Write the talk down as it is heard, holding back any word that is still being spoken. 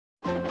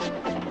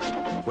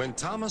When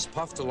Thomas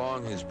puffed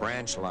along his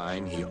branch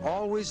line, he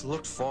always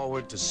looked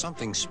forward to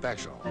something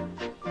special.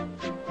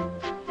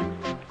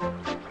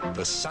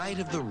 The sight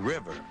of the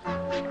river.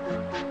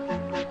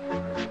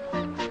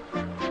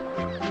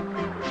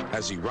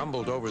 As he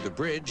rumbled over the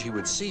bridge, he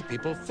would see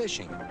people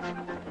fishing.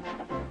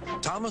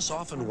 Thomas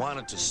often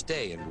wanted to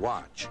stay and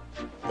watch,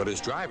 but his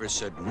driver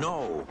said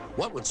no.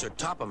 What would Sir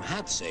Topham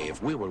Hatt say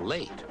if we were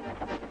late?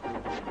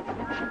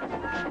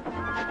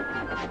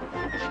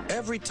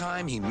 Every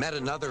time he met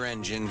another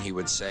engine, he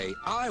would say,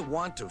 "I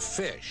want to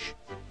fish."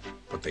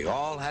 But they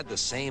all had the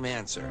same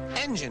answer.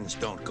 "Engines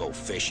don't go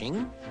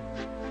fishing."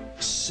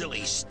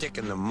 Silly stick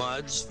in the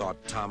muds, thought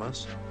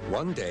Thomas.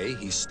 One day,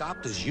 he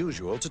stopped as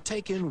usual to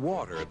take in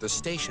water at the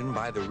station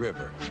by the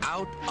river.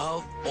 Out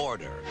of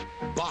order.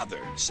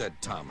 "Bother," said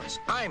Thomas.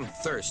 "I'm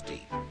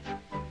thirsty."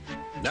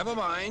 "Never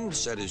mind,"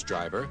 said his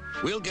driver.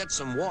 "We'll get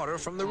some water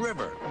from the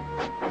river."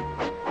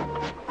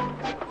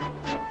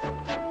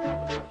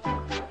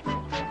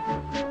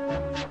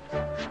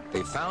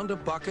 They found a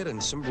bucket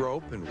and some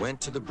rope and went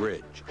to the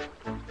bridge.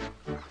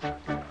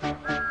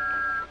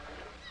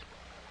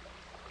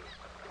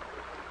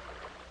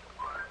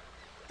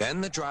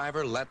 Then the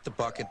driver let the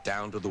bucket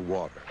down to the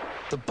water.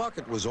 The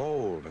bucket was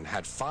old and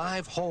had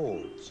 5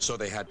 holes, so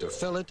they had to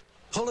fill it,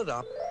 pull it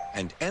up,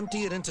 and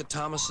empty it into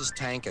Thomas's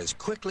tank as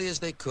quickly as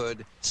they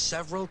could,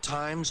 several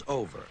times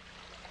over.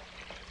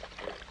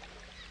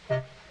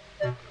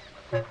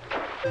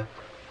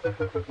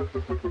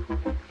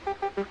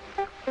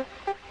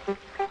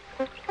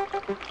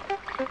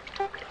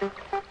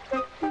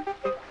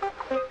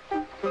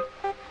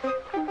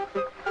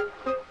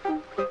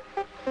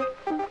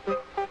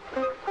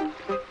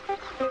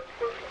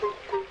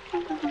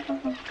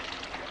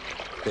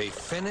 They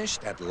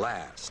finished at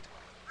last.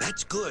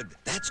 "That's good,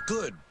 that's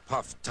good,"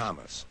 puffed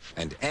Thomas,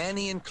 and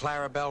Annie and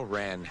Clarabel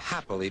ran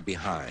happily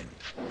behind.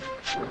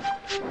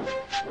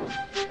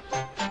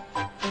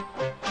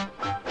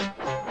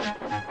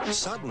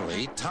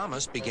 Suddenly,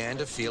 Thomas began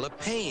to feel a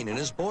pain in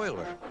his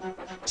boiler.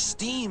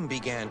 Steam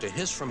began to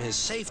hiss from his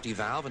safety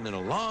valve in an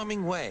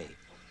alarming way.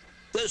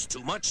 "There's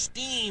too much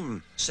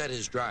steam," said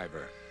his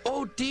driver.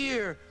 "Oh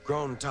dear,"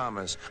 groaned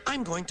Thomas.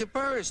 "I'm going to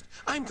burst.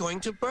 I'm going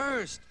to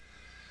burst."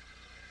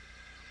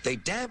 They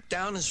damped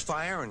down his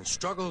fire and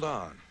struggled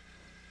on.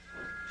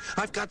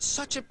 "I've got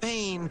such a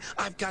pain,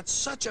 I've got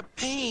such a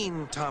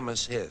pain,"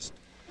 Thomas hissed.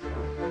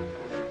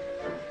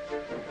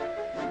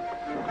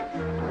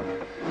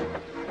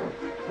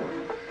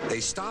 They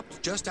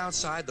stopped just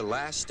outside the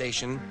last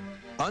station,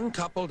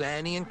 uncoupled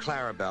Annie and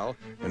Clarabel,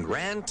 and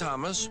ran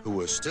Thomas, who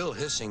was still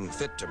hissing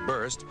fit to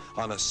burst,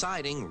 on a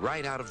siding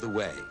right out of the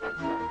way.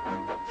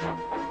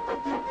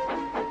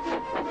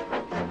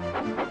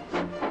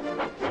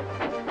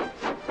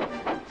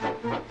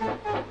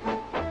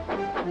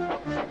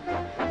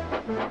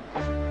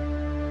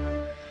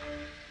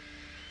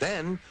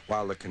 Then,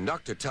 while the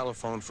conductor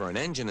telephoned for an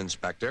engine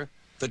inspector,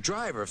 the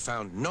driver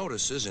found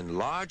notices in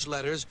large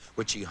letters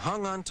which he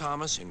hung on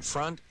Thomas in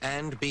front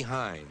and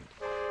behind.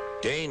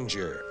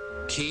 "Danger.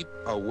 Keep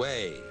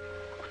away."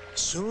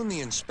 Soon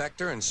the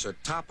inspector and Sir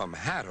Topham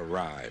Hatt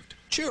arrived.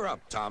 "Cheer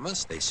up,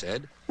 Thomas," they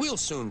said. "We'll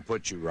soon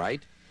put you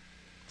right."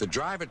 The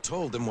driver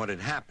told them what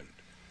had happened.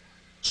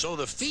 "So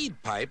the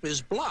feed pipe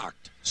is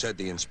blocked," said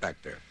the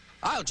inspector.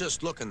 "I'll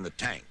just look in the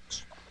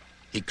tanks."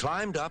 He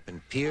climbed up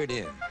and peered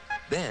in.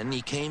 Then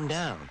he came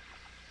down.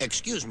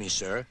 "Excuse me,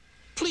 sir.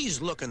 Please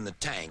look in the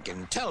tank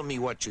and tell me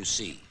what you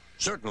see."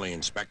 "Certainly,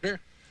 Inspector,"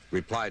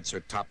 replied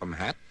Sir Topham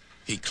Hatt.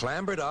 He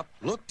clambered up,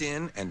 looked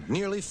in, and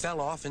nearly fell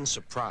off in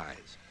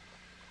surprise.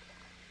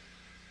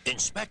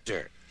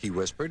 "Inspector," he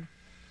whispered,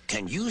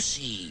 "can you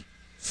see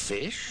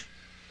fish?"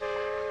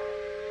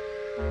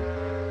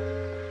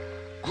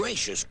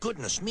 "Gracious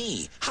goodness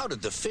me! How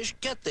did the fish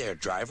get there,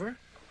 driver?"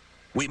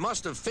 "We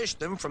must have fished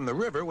them from the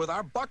river with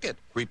our bucket,"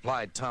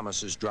 replied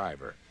Thomas's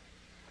driver.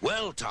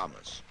 "Well,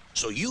 Thomas,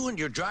 so you and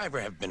your driver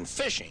have been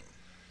fishing,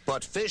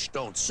 but fish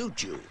don't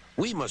suit you.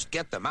 We must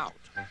get them out."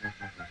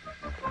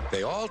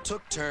 They all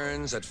took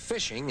turns at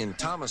fishing in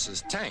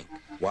Thomas's tank,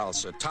 while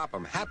Sir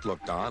Topham Hatt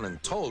looked on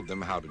and told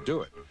them how to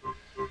do it.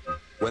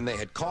 When they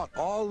had caught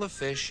all the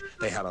fish,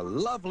 they had a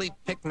lovely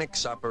picnic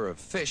supper of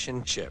fish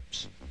and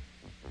chips.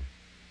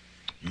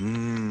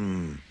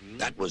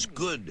 That was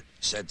good,"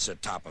 said Sir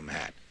Topham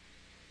Hatt.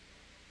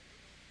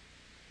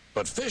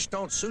 "But fish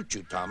don't suit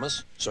you,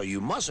 Thomas, so you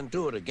mustn't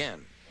do it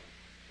again."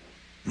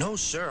 "No,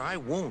 sir, I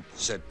won't,"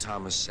 said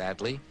Thomas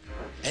sadly.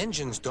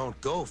 "Engines don't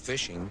go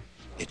fishing.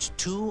 It's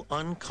too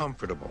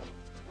uncomfortable."